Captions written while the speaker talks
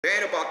They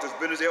ain't about this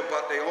business, they're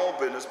about their own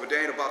business, but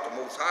they ain't about the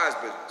Most High's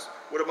business.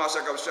 What did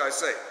Mashiach Abishai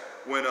say?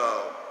 When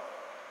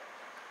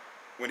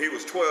he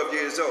was 12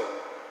 years old,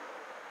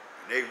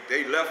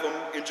 they left him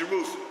in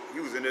Jerusalem. He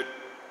was in there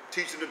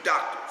teaching the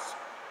doctors,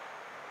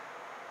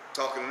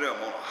 talking to them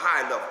on a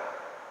high level.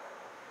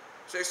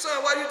 Say,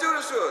 son, why do you do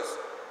this to us?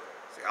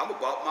 Say, I'm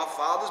about my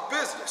father's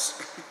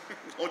business.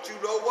 Don't you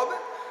know, woman?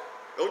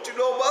 Don't you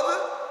know,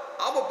 mother?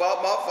 I'm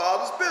about my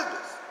father's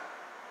business.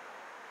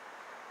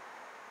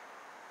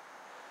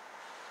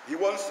 He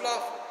wasn't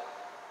slothful.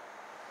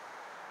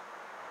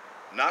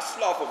 Not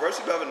slothful, verse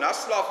 11, not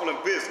slothful in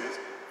business,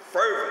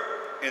 fervent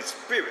in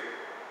spirit,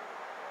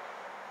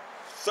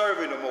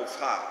 serving the Most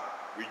High,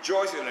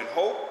 rejoicing in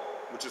hope,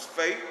 which is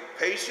faith,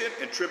 patient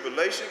in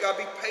tribulation. You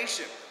gotta be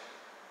patient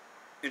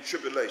in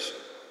tribulation.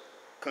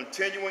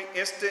 Continuing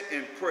instant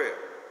in prayer.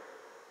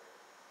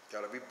 You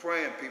gotta be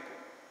praying, people.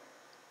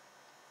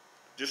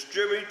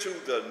 Distributing to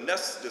the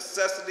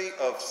necessity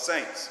of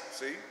saints.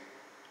 See?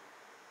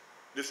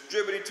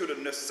 Distributing to the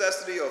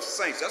necessity of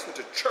saints. That's what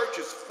the church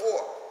is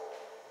for.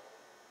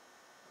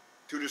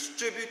 To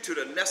distribute to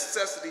the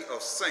necessity of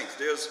saints.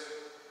 There's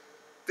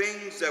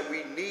things that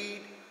we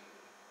need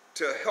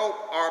to help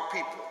our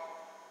people.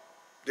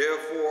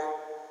 Therefore,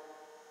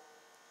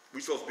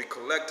 we're supposed to be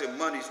collecting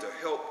monies to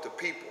help the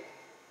people.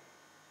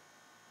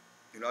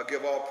 You know, I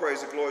give all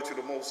praise and glory to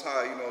the Most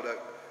High, you know, that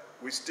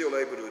we're still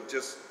able to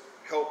just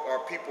help our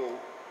people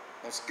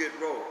on Skid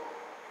Row,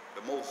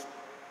 the most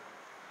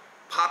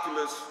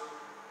populous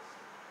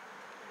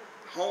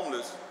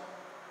homeless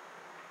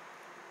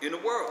in the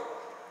world.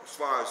 As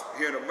far as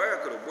here in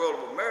America, the world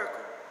of America.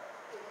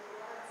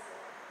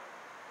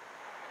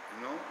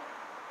 You know?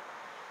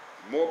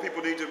 More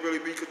people need to really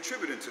be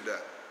contributing to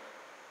that.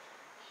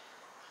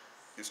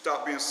 And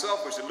stop being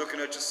selfish and looking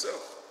at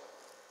yourself.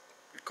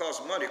 It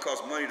costs money. It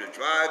costs money to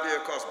drive there.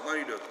 It costs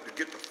money to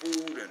get the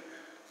food and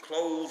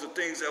clothes and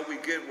things that we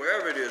get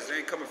wherever it is. It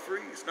ain't coming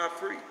free. It's not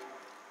free.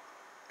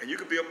 And you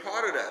can be a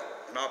part of that.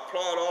 And I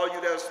applaud all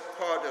you that's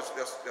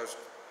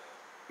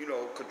you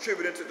know,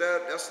 contributing to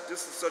that. This is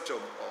such a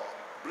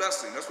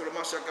blessing. That's what the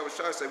Mashiach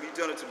Abishai said. You've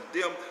done it to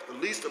them, the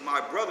least of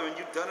my brother, and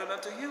you've done it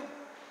unto him.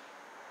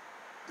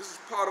 This is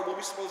part of what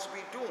we're supposed to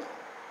be doing.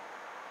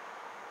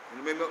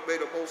 And may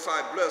the Most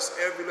High bless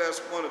every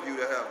last one of you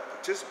that have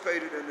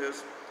participated in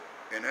this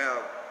and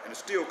is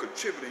still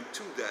contributing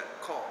to that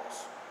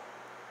cause.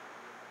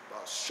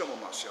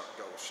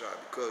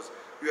 Because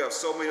you have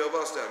so many of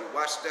us that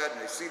watch that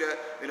and they see that,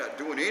 they're not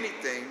doing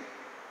anything,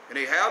 and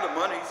they have the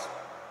monies,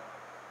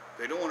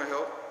 they don't want to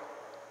help.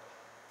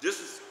 This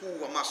is who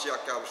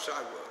Mashiach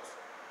Abishai was.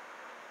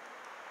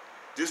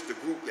 This is the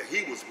group that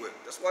he was with.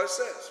 That's what it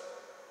says.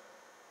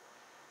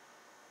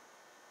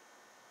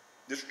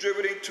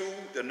 Distributing to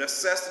the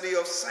necessity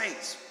of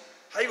saints.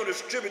 How are you going to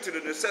distribute to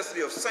the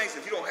necessity of saints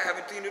if you don't have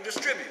anything to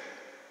distribute?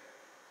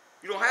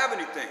 You don't have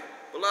anything.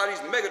 A lot of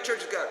these mega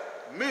churches got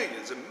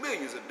millions and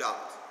millions of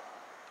dollars.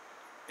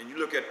 And you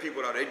look at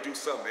people now, they do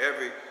something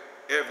every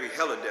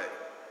holiday.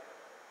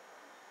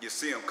 You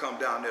see them come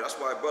down there. That's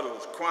why brother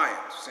was crying,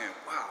 saying,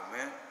 wow,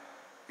 man.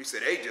 He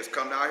said, they just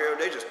come down here,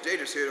 they just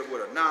here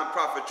with a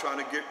non-profit trying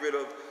to get rid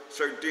of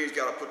certain things,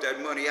 got to put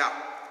that money out.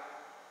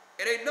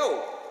 And they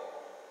know.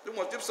 Them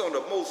some of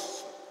the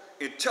most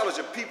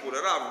intelligent people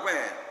that I've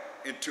ran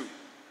into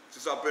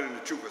since I've been in the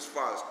truth, as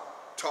far as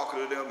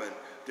talking to them and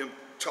them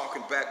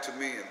talking back to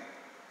me and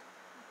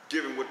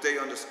giving what they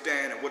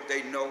understand and what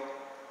they know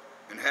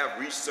and have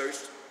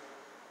researched.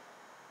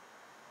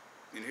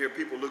 And hear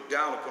people look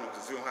down upon them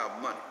because they don't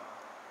have money.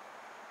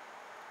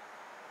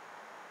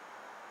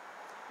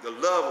 The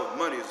love of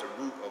money is the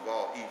root of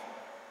all evil.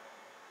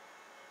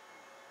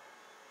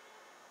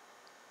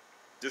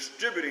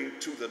 Distributing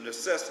to the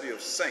necessity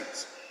of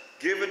saints.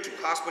 Given to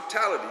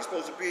hospitality. You're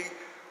supposed to be,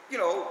 you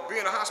know,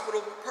 being a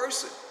hospitable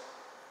person.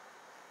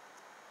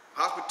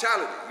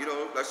 Hospitality, you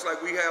know, that's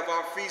like we have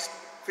our feast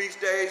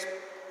days.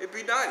 It'd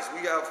be nice.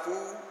 We have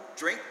food,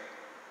 drink,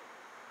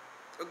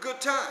 a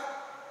good time.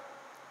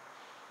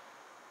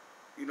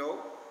 You know,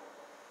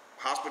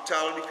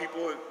 hospitality,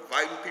 people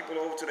inviting people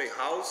over to their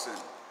house and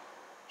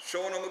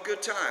showing them a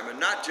good time and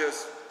not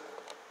just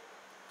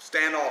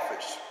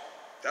standoffish.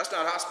 That's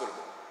not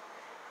hospitable.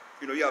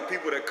 You know, you have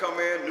people that come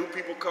in, new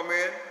people come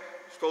in,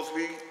 supposed to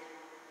be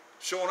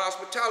showing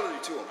hospitality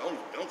to them.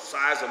 Don't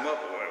size them up.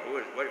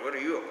 What are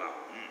you about?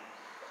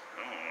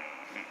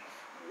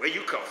 Where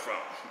you come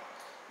from?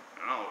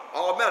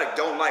 Automatic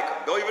don't like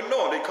them. Don't even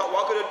know them. They come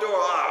walk in the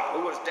door.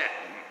 Who is that?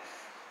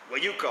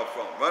 Where you come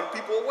from? Run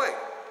people away.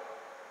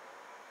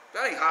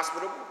 That ain't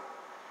hospitable.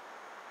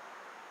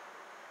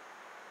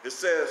 It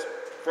says,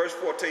 verse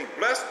 14,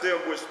 bless them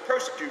which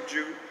persecute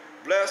you,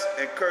 bless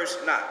and curse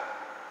not.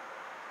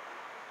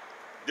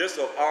 This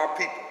of our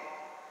people.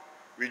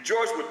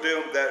 Rejoice with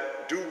them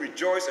that do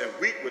rejoice and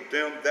weep with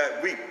them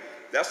that weep.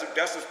 That's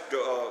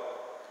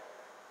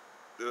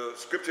the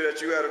scripture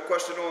that you had a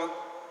question on.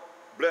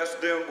 Bless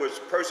them which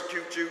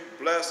persecute you,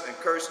 bless and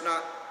curse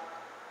not.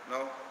 No?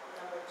 Number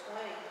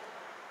 20.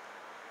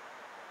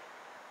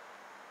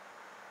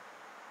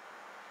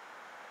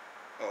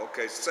 Oh,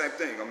 Okay, it's the same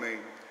thing. I mean,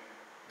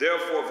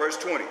 therefore, verse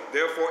 20,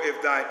 therefore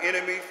if thine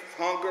enemy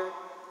hunger,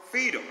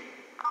 feed him.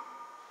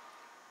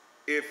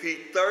 If he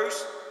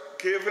thirst,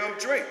 give him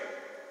drink.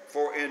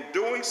 For in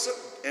doing so,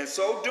 in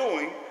so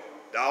doing,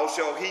 thou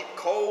shalt heap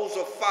coals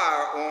of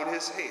fire on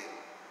his head.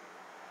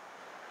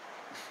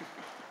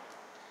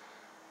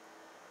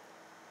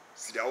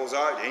 See, that was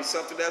all right. It ain't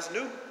something that's new.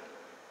 I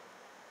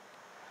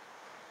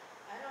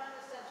don't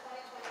understand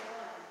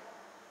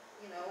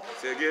 2021. You know,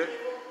 say again?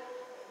 Evil,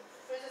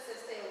 first it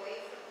says stay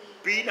away from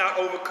evil. Be not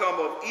overcome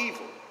of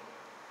evil,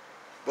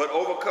 but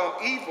overcome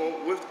evil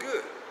with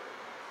good.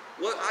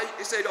 What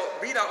it say,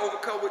 don't be not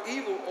overcome with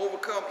evil,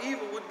 overcome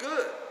evil with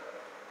good.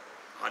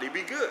 How do you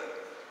be good?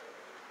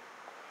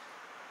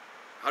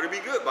 How do you be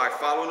good? By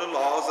following the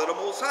laws of the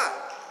Most High.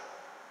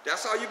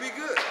 That's how you be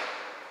good.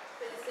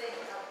 But it says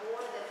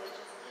abhor that which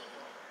is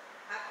evil.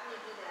 How can you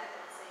do that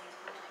at the same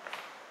time?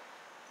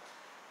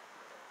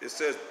 It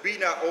says, be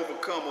not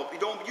overcome of, you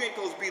ain't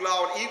supposed to be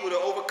allowing evil to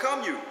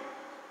overcome you,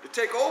 to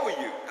take over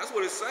you. That's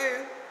what it's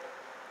saying.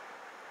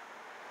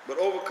 But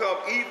overcome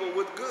evil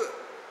with good.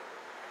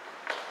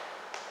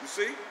 You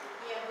see?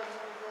 Yeah, but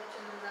when we go to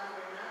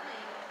number 9,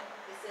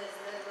 it says,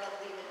 let love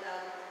be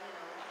without,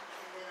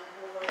 and then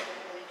abhor that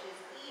which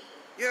is evil.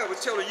 Yeah, we're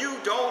telling you,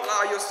 don't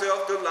allow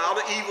yourself to allow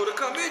the evil to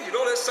come in you.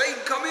 Don't let Satan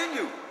come in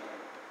you.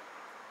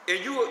 And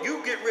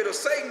you get rid of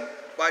Satan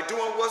by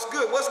doing what's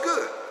good. What's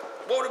good?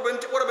 What have been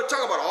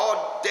talking about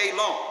all day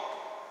long?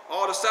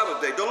 All the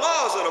Sabbath day. The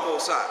laws of the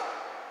Most High.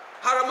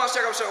 How did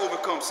Mashiach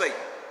overcome Satan?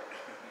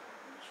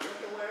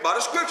 By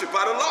the scripture,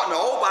 by the law.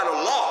 No, by the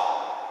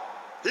law.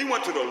 He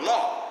went to the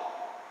law.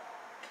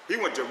 He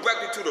went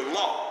directly to the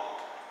law.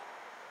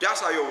 That's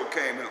how you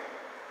overcame him.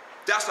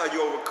 That's how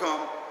you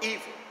overcome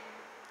evil.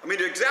 I mean,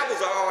 the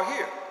examples are all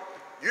here.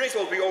 You ain't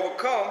supposed to be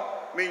overcome.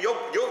 I mean, you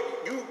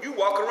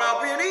walk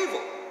around being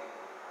evil.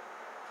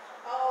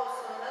 Oh,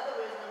 so in other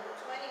words, number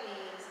 20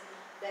 means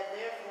that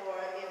therefore,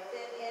 if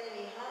the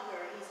enemy hunger,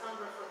 he's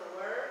hungry for the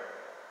word,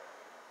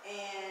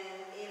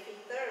 and if he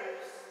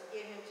thirsts,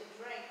 give him to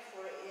drink,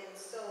 for in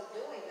so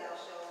doing thou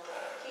shalt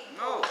keep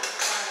No.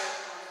 fire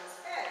on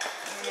his head.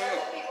 The No.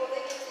 other people,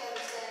 they get the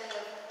understanding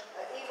of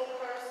an evil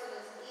person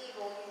is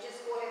evil. You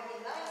just go ahead and be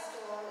nice to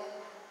them and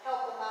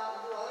help them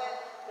out and do all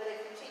that. But if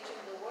you teach them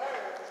the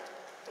word,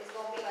 it's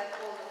going to be like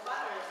holding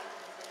fire.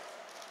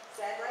 Is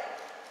that right?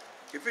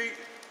 If he,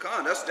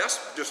 that's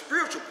the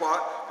spiritual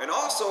part, and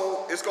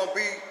also it's gonna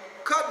be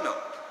cutting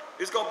up.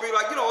 It's gonna be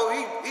like,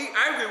 he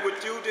angry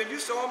with you, then you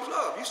show him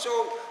love. You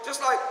show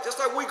just like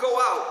we go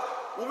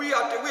out. When we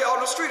out there, we out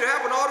on the street, it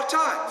happen all the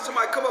time.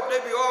 Somebody come up, they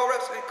be all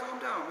right, say, calm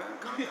down, man,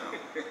 calm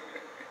down.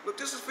 Look,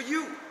 this is for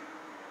you.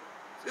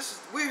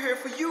 We're here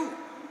for you.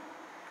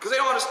 Because they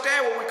don't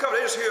understand when we come,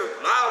 they just hear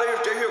loud,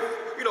 they hear,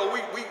 we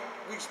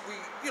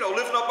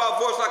lifting up our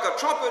voice like a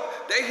trumpet,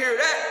 they hear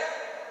that.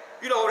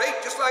 They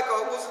just like,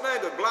 what's his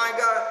name, the blind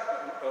guy?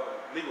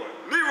 Leroy.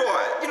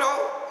 Leroy,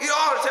 he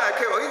all the time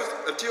came up.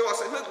 Until I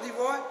said, look,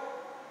 Leroy,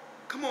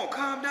 come on,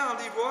 calm down,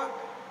 Leroy.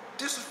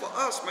 This is for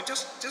us, man.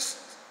 Just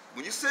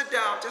when you sit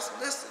down, just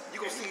listen.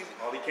 You're going to see.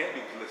 All he can do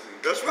is listen.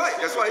 That's right.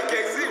 That's why he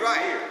can't see,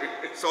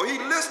 right? So he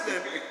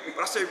listening,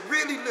 but I say,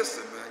 really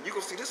listen, man. You're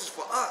going to see this is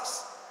for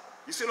us.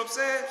 You see what I'm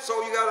saying? So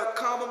you got to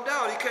calm him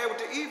down. He came with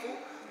the evil.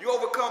 You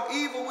overcome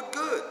evil with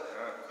good.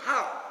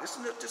 How?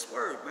 Listen to this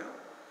word, man.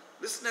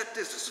 Listen at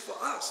this. This is for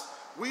us.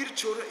 We, the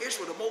children of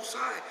Israel, the Most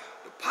High,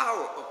 the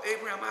power of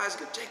Abraham,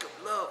 Isaac, and Jacob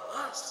love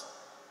us.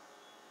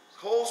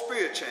 Whole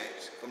spirit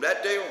changed from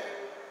that day on.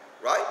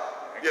 Right?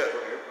 Yeah.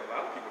 A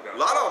lot of people got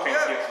a lot of them,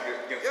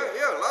 against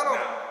a lot of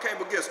them came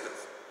against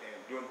us. And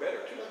doing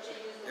better, too. But you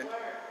use the And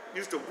word.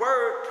 use the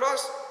word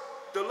plus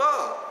the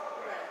love.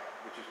 Right.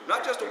 Which is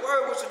Not just the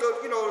word, which is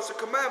it's a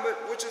commandment,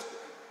 which is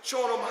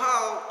showing them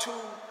how to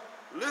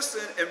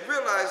listen and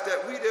realize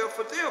that we there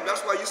for them.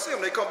 That's why you see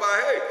them. They come by,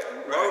 hey,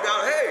 roll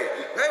down, hey,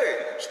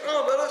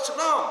 shalom, brother,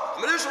 shalom.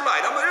 I'm an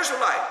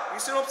Israelite. You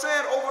see what I'm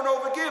saying? Over and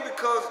over again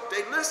because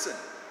they listen.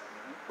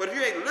 But if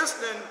you ain't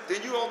listening, then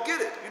you don't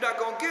get it. You're not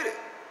going to get it.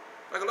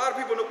 Like a lot of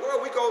people in the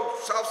world, we go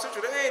South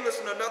Central, they ain't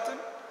listening to nothing.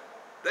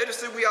 They just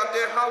see we out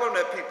there hollering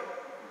at people.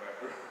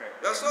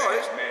 That's all.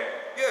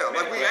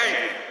 Like we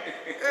angry.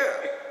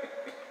 Yeah.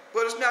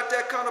 But it's not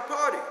that kind of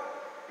party.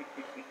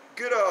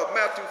 Get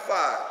Matthew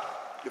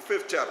 5, the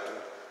 5th chapter,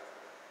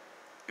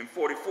 in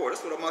 44.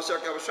 That's what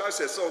Mashiach Yahushua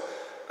said. So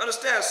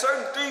understand,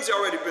 certain things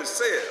already been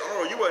said. I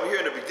don't know, you wasn't here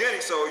in the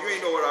beginning, so you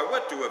ain't know what I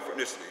went through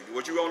initially.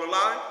 Was you on the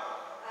line?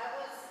 I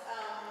was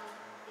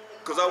in the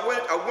Because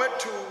I went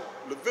to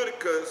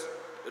Leviticus,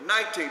 the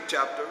 19th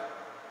chapter,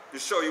 to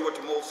show you what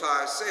the Most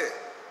High said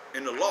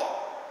in the law.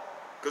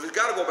 Because it's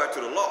got to go back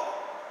to the law.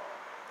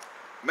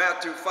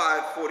 Matthew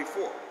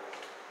 5:44.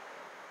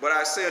 But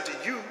I say unto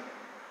you,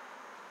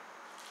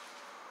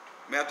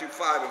 Matthew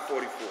 5 and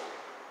 44.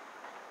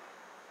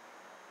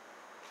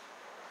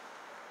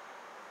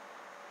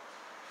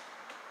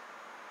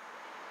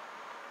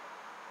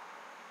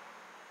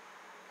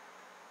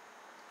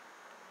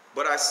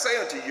 But I say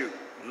unto you,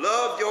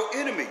 love your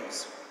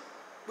enemies.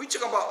 We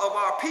talking about of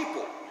our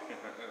people.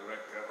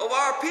 Of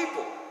our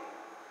people.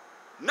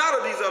 not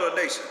of these other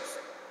nations.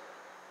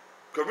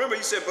 Because remember,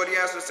 he said, but he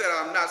answered and said,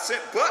 I am not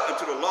sent but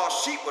unto the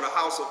lost sheep of the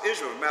house of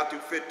Israel, Matthew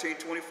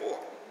 15:24.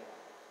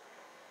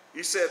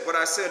 He said, but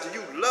I said to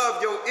you,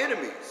 love your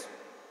enemies.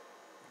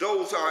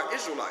 Those are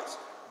Israelites.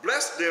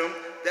 Bless them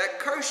that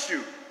curse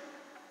you.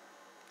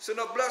 Send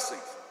up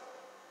blessings.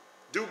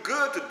 Do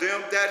good to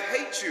them that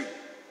hate you.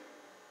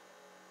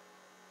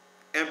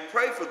 And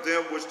pray for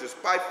them which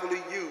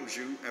despitefully use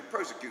you and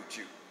persecute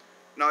you.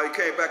 Now he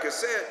came back and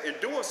said, in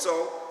doing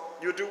so,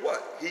 you'll do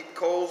what? Heap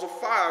coals of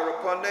fire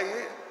upon their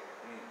head.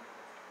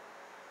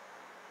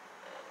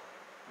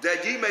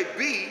 That ye may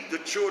be the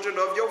children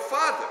of your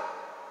Father,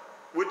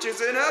 which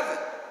is in heaven.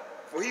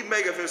 For he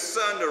maketh his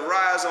sun to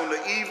rise on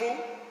the evil,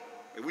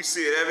 and we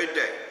see it every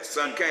day. The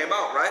sun came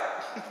out, right?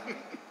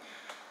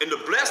 And the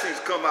blessings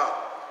come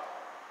out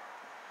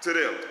to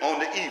them on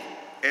the evil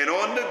and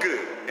on the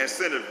good, and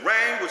sendeth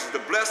rain, which is the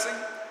blessing,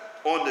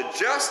 on the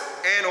just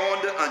and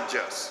on the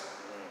unjust.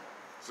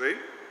 See?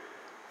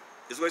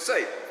 This is what it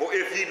say. For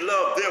if ye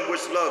love them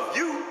which love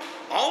you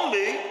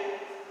only,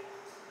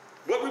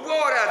 what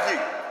reward have ye?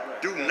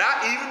 Do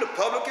not even the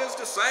publicans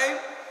the same?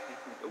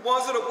 The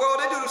ones of the world,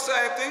 they do the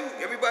same thing.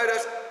 Everybody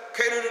that's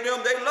catered to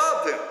them, they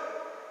love them.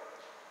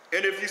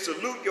 And if you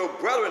salute your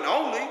brethren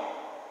only,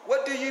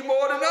 what do ye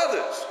more than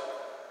others?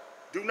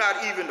 Do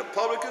not even the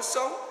publicans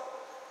so?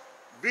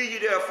 Be ye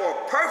therefore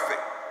perfect,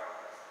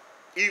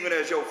 even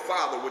as your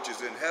Father which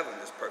is in heaven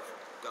is perfect.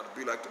 Got to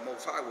be like the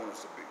Most High wants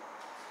us to be.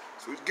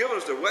 So he's given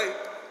us the way,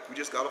 we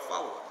just got to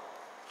follow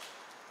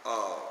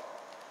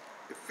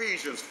it.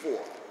 Ephesians 4.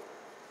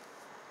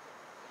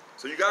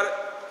 So you got it?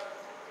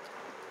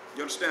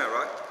 You understand,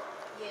 right?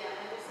 Yeah, I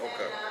understand.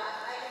 Okay.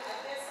 I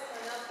guess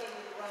someone else gave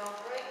me the wrong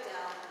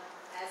breakdown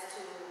as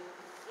to,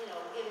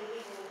 giving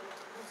people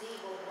who's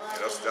evil money.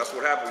 Yeah, that's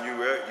what happened. You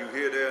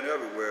here, there, and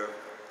everywhere.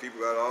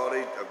 People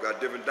got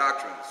got different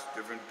doctrines,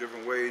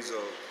 different ways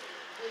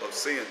of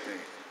seeing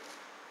things.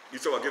 You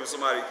talking about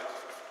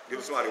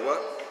giving somebody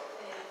what?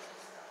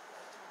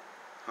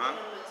 Huh?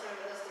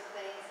 Materialistic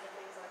things and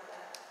things like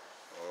that.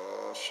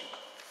 Oh shoot!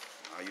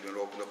 Now you done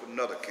opened up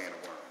another can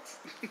of worms.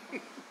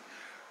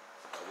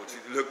 I want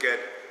you to look at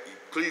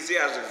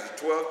Ecclesiastes,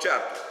 the 12th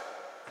chapter,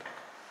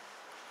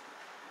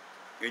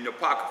 in your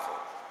apocrypha.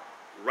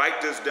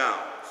 Write this down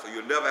so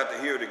you'll never have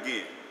to hear it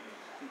again.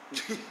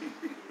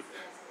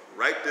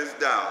 Write this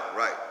down,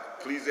 right?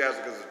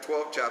 Ecclesiastes is the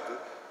 12th chapter,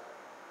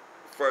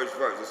 first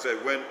verse. It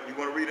said, when you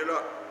want to read it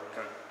up?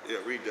 Okay. Yeah,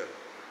 read that.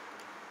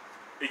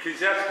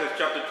 Ecclesiastes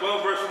chapter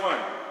 12, verse 1.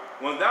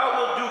 When thou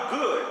wilt do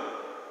good,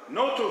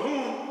 know to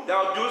whom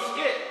thou doest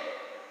it,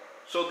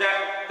 so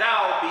that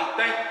thou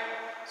be thanked.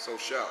 So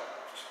shall.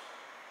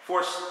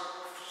 For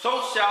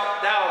so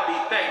shalt thou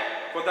be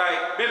thanked for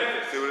thy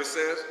benefits. See what it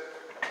says?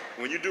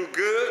 When you do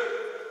good,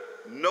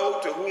 know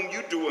to whom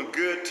you doing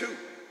good to.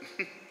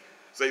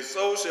 Say,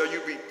 so shall you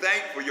be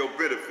thanked for your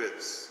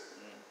benefits.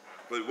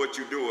 For what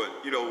you're doing,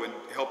 in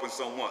helping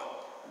someone.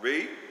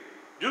 Read.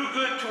 Do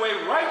good to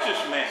a righteous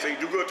man. Say,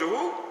 do good to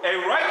who? A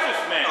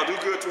righteous man. No, do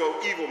good to an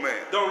evil man.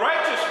 The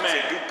righteous man.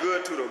 Say, do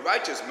good to the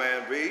righteous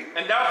man, read.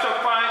 And thou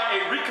shalt find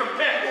a You're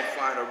recompense. going to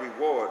find a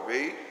reward,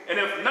 read. And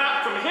if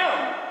not from him,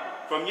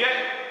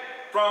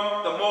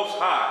 from the Most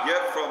High.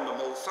 Yet from the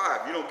Most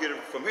High. If you don't get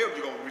it from him,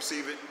 you're going to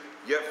receive it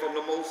yet from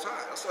the Most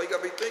High. That's all you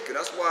got to be thinking.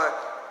 That's why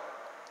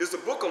it's a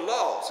book of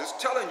laws. It's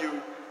telling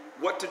you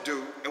what to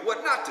do and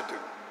what not to do.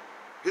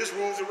 His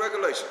rules and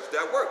regulations.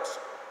 That works.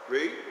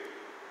 Read.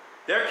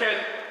 There can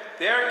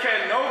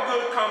no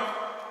good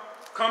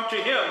come to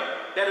him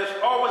that is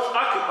always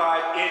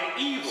occupied in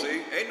evil.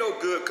 See, ain't no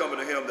good coming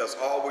to him that's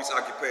always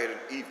occupied in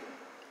evil.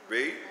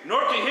 Read.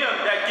 Nor to him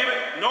that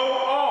giveth no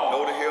alms.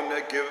 Nor to him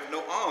that giveth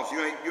no alms.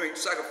 You ain't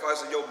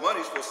sacrificing your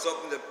monies for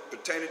something that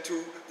pertaining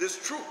to this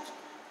truth.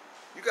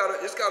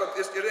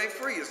 It ain't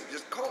free. It's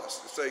just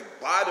cost. It say,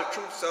 buy the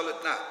truth, sell it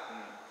not.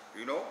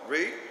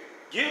 Read.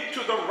 Give to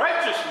the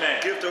righteous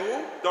man. Give to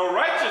who? The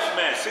righteous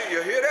man. See,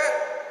 you hear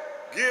that?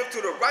 Give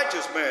to the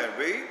righteous man,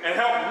 read. And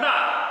help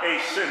not a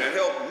sinner. And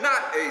help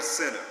not a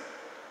sinner.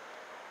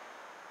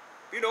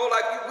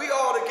 Like we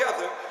all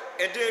together,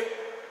 and then,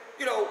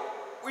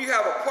 we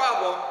have a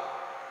problem,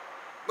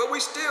 but we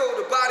still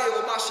the body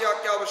of a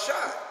Mashiach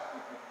Yahushua.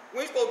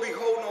 We ain't supposed to be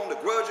holding on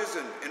to grudges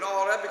and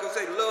all that because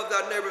they love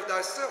thy neighbor as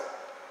thyself.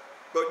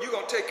 But you're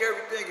going to take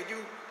everything and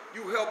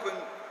you helping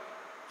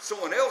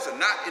someone else and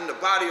not in the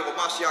body of a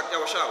Mashiach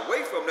Yahushua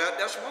away from that,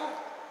 that's wrong.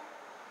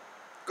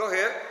 Go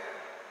ahead.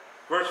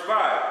 Verse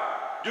 5.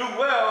 Do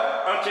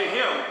well unto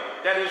him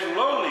that is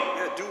lowly.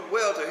 Yeah, do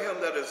well to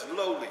him that is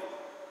lowly.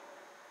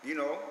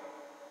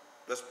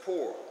 That's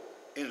poor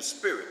in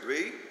spirit.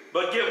 Read.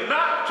 But give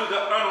not to the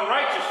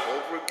unrighteous.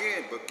 Over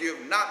again, but give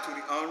not to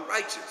the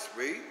unrighteous.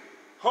 Read.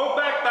 Hold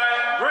back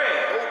thy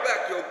bread. Hold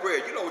back your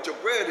bread. You know what your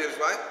bread is,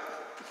 right?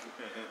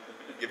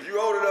 If you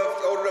old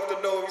enough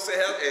to know, you say,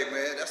 hey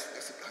man, that's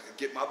I can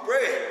get my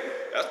bread.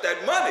 That's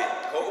that money.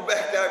 Hold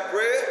back that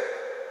bread.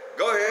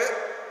 Go ahead.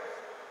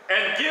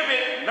 And give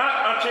it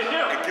not unto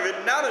him. And give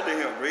it not unto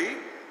him. Read.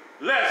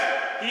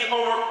 Lest he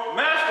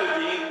overmaster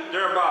thee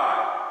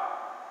thereby.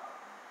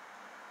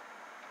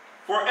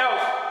 For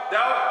else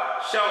thou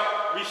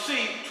shalt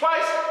receive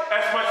twice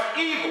as much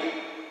evil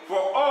for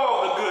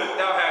all the good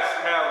thou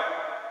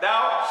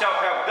shalt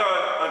have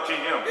done unto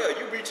him. Yeah,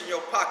 you reach in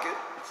your pocket,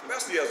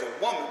 especially as a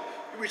woman,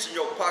 you reach in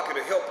your pocket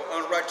to help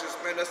an unrighteous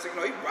man. That's, you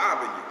know, he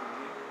robbing you.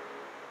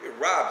 He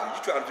robbed you.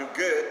 You trying to do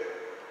good.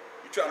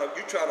 You trying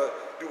to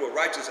do a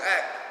righteous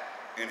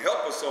act and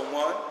help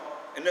someone,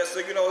 and next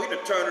thing you know, he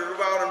done turned it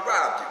around and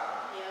robbed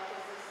you. Yeah,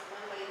 because this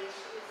one lady,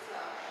 she was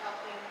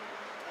helping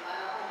a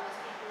lot of homeless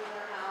people in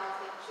her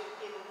house, and she would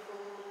give them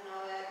food and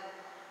all that, and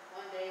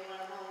one day one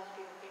of the homeless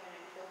people came in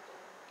and killed her.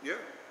 Yeah,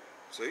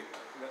 see?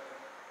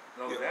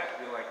 Not only that,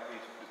 you know, like the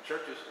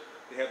churches,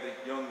 they have the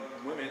young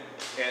women,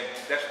 and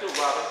that's still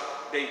robbing.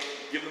 They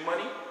give them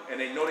money, and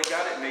they know they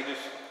got it, and they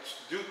just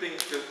do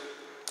things to,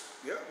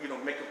 you know,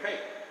 make them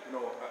pay. You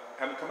know,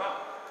 have them come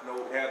out. You know,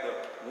 have the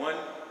one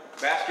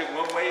basket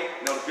one way,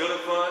 now the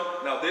building fund,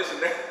 now this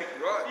and that.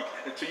 Right.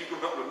 Until you come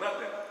up with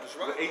nothing. That's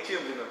right. The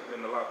ATMs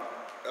in the lobby.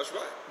 That's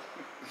right.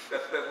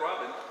 That's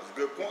robbing. That's a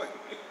good point.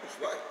 That's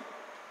right.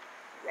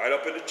 Right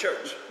up in the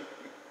church.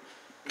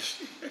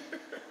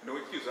 No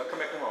excuse. I'll come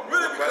back tomorrow.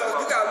 Really,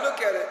 because you gotta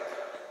look at it.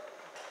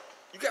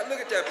 You gotta look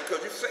at that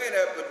because you're saying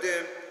that, but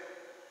then,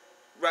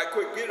 right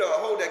quick, get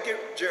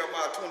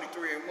Jeremiah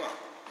 23 and 1.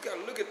 You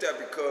gotta look at that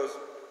because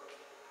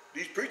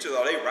these preachers,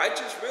 are they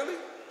righteous really?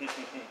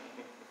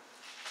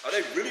 Are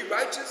they really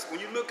righteous? When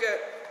you look at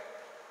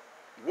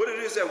what it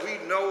is that we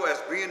know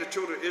as being the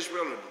children of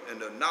Israel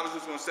and the knowledge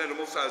which we understand the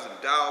Most High is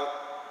endowed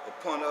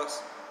upon us,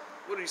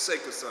 what did he say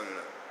concerning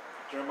that?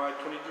 Jeremiah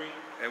 23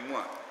 and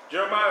 1.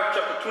 Jeremiah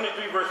chapter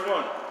 23 verse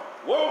 1.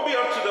 Woe be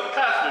unto the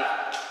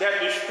pastors that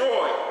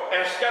destroy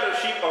and scatter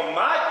sheep of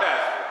my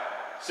pasture,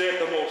 saith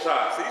the Most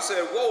High. So he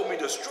said, woe me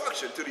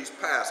destruction to these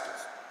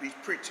pastors, these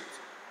preachers,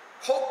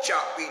 pork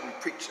chop eating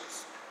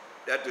preachers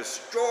that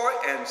destroy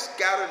and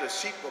scatter the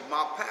sheep of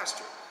my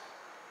pasture.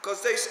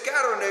 Because they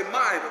scatter in their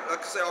mind. Like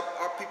I say,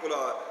 our people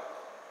are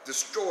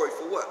destroyed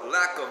for what?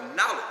 Lack of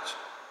knowledge.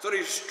 So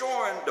they're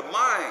destroying the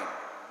mind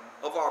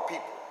of our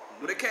people.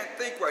 When they can't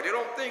think right, they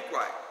don't think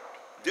right.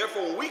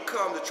 Therefore, when we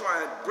come to try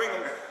and bring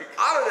them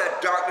out of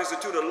that darkness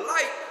into the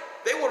light,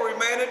 they will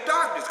remain in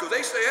darkness. Because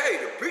they say,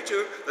 hey, the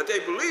preacher that they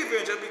believe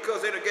in, just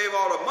because they done gave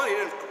all the money,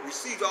 they done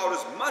received all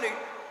this money,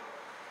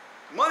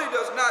 money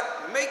does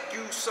not make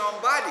you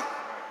somebody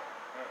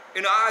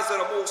in the eyes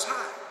of the Most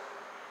High.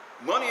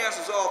 Money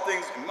answers all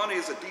things, and money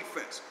is a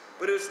defense.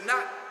 But it's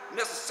not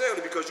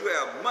necessarily because you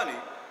have money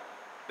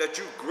that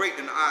you're great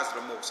in the eyes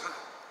of the Most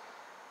High.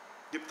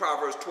 Get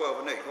Proverbs 12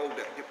 and 8. Hold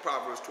that. Get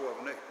Proverbs 12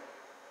 and 8.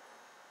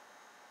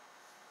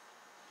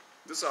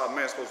 This is how a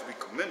man's supposed to be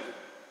commended.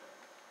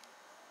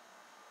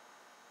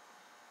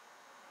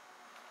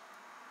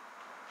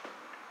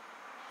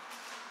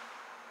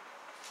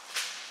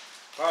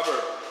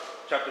 Proverbs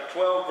chapter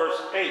 12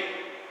 verse 8.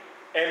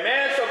 A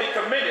man shall be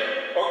commended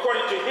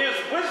according to his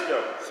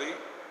wisdom. See?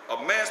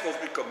 A man's supposed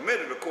to be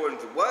commended according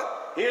to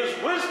what? His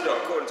wisdom.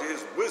 According to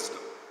his wisdom.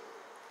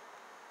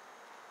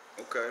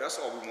 Okay, that's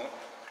all we want.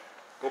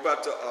 Go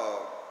back to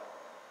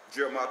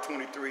Jeremiah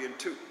 23 and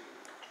 2.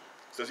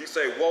 Says he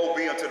say, woe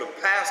be unto the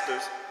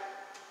pastors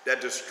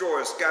that destroy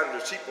and scatter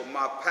the sheep of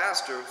my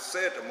pasture,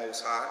 said the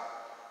Most High.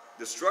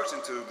 Destruction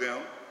to them,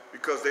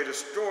 because they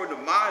destroy the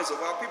minds of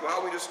our people.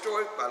 How we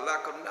destroy it? By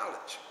lack of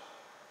knowledge.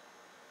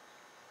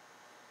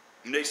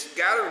 And they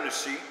scatter the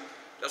sheep.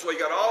 That's why you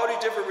got all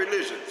these different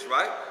religions,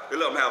 right? They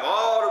let them have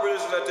all the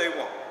religions that they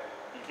want.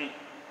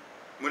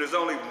 When there's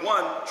only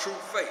one true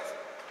faith.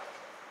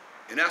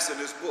 And that's in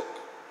this book,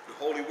 the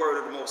holy word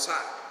of the Most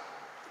High.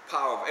 The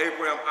power of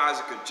Abraham,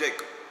 Isaac, and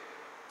Jacob.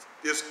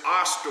 It's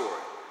our story.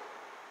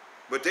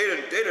 But they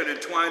done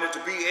entwined it to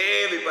be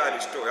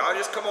everybody's story. I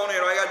just come on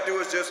in, all you got to do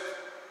is just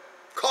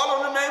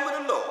call on the name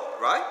of the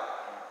Lord, right?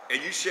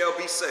 And you shall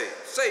be saved.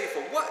 Saved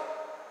from what?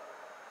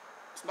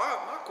 It's my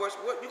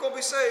question. What you going to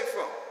be saved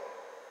from?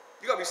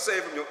 You got to be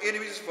saved from your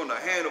enemies, from the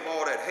hand of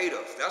all that hate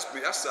us.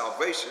 That's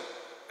salvation.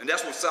 And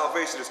that's when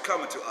salvation is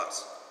coming to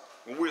us.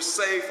 When we're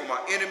saved from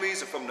our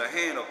enemies and from the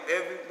hand of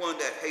everyone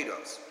that hate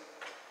us.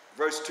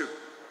 Verse 2.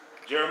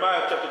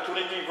 Jeremiah chapter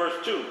 23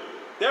 verse 2.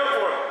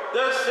 Therefore,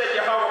 thus said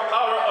Yahweh,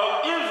 power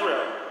of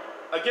Israel,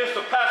 against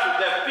the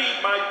pastors that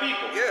feed my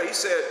people. Yeah, he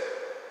said,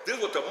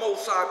 this was the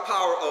Most High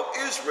power of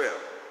Israel.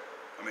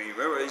 I mean,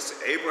 remember, he said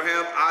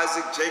Abraham,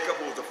 Isaac, Jacob,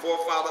 who was the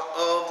forefather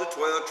of the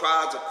 12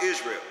 tribes of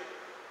Israel.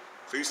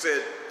 So he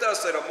said,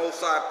 thus said the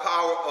Most High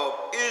power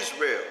of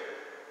Israel,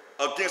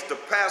 against the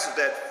pastors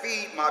that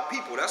feed my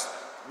people. That's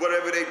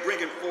whatever they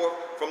bringing forth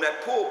from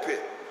that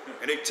pulpit.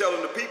 And they telling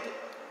the people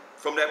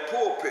from that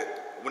pulpit,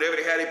 whenever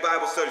they had their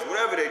Bible studies,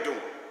 whatever they doing.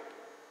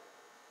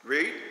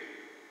 Read.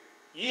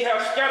 Ye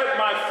have scattered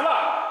my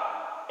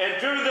flock and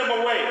driven them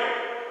away,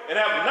 and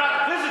have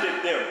not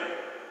visited them.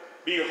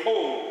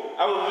 Behold,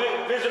 I will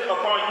visit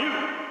upon you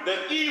the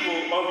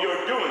evil of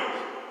your doings,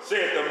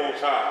 saith the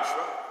Most High. That's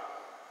right.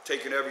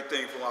 Taking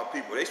everything from our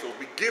people. They supposed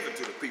to be given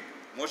to the people.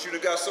 Once you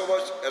got so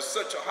much, at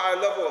such a high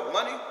level of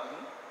money,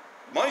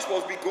 money's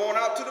supposed to be going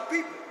out to the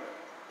people.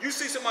 You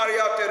see somebody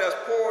out there that's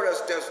poor,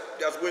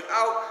 that's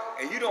without,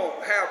 and you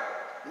don't have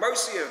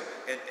mercy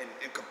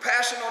and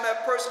compassion on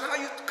that person. How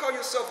you call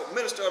yourself a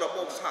minister of the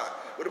Most High?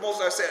 But the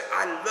Most High said,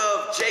 I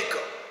love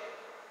Jacob.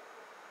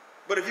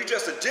 But if you're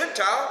just a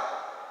Gentile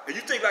and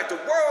you think like the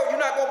world, you're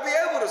not going to be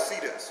able to see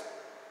this.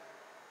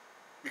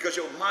 Because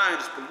your mind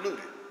is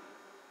polluted.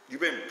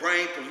 You've been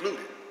brain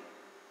polluted.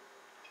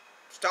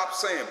 Stop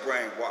saying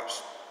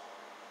brainwashed.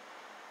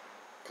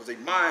 Because their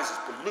minds is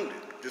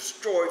polluted,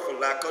 destroyed for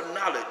lack of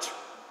knowledge.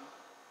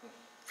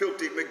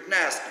 Filthy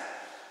McNasty.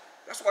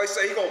 That's why he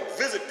said he's going to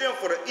visit them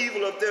for the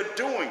evil of their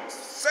doings,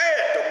 said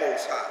the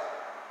Most High.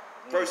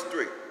 Verse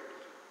 3.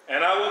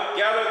 And I will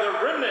gather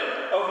the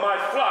remnant of my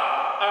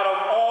flock out of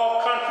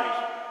all countries,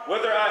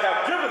 whither I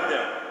have driven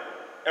them,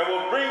 and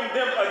will bring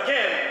them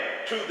again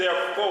to their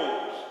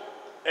folds,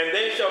 and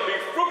they shall be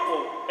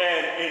fruitful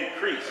and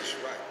increase. That's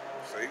right.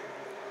 See?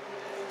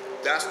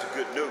 That's the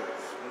good news.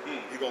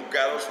 He's going to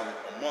gather us from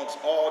amongst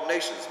all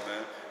nations,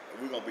 man,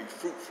 and we're going to be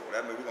fruitful.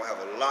 That means we're going to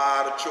have a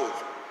lot of children.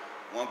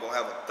 One going to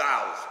have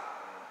 1,000.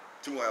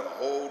 Two going to have a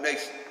whole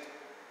nation.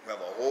 We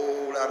have a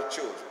whole lot of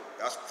children.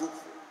 That's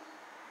fruitful.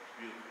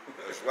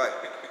 That's right.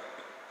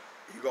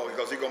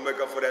 Because he's going to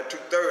make up for that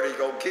 2/3 he's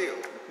going to kill.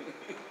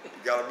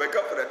 You got to make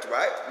up for that,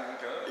 right?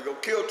 He's going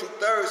to kill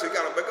 2/3, so you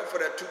got to make up for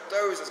that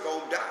 2/3 that's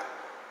going to die.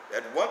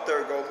 That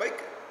 1/3 going to make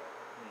it.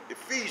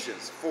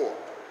 Ephesians 4.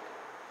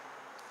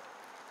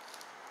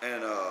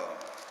 And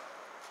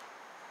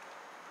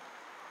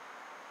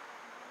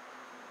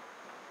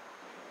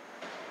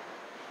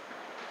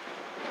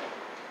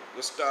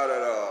let's start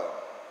at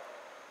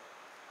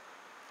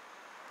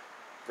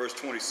verse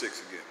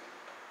 26 again.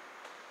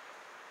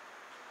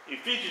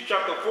 Ephesians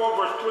chapter 4,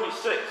 verse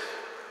 26.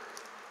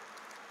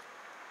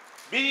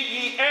 Be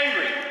ye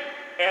angry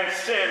and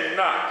sin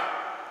not.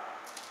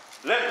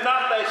 Let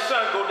not thy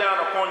sun go down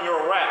upon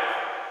your wrath.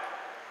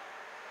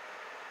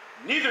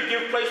 Neither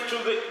give place to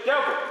the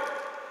devil.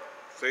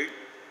 See?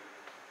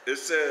 It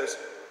says,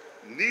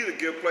 neither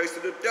give place to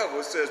the devil.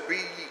 It says, be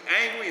ye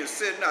angry and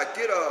sin not.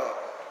 Get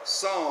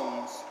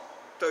Psalms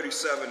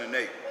 37 and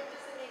 8. What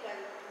does it mean by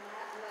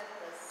not let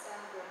the sun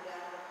go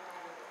down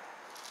upon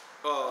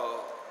your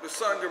wrath? The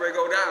sun get ready to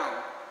go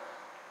down,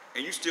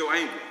 and you still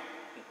angry.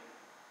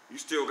 You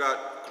still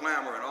got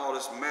clamor and all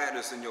this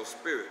madness in your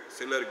spirit.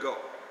 Say, let it go.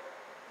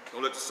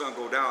 Don't let the sun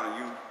go down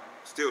and you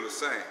still the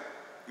same.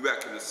 You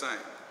acting the same.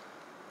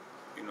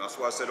 You know, that's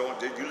why I said, don't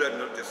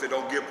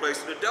give place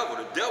to the devil.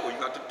 The devil, you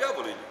got the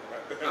devil in you.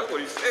 That's what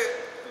he said.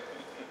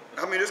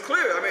 I mean, it's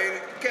clear. I mean,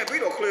 it can't be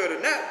no clearer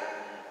than that.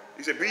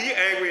 He said, be ye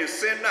angry and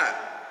sin not.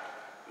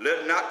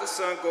 Let not the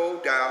sun go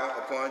down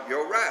upon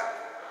your wrath.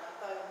 I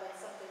thought it meant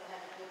something that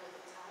had to do with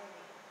the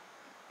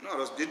timing.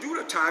 No, they do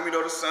the timing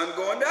of the sun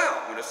going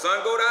down. When the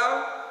sun go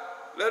down,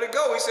 let it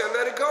go. He said,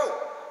 let it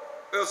go.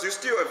 Else if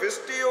it's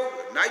still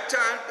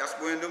nighttime, that's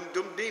when them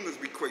demons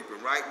be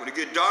creeping, right? When it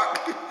get dark,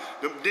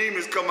 them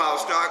demons come out,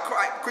 start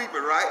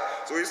creeping, right?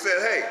 So he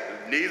said, hey,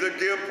 neither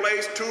give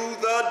place to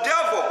the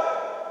devil.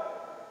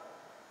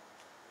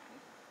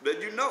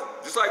 Let you know.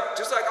 Just like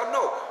I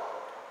know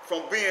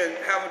from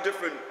having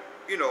different,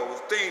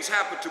 things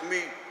happen to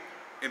me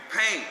in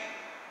pain.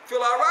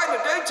 Feel all right in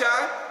the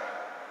daytime.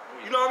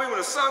 You know what I mean? When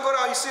the sun go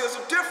down, you see there's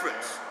a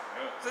difference.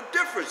 It's a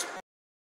difference.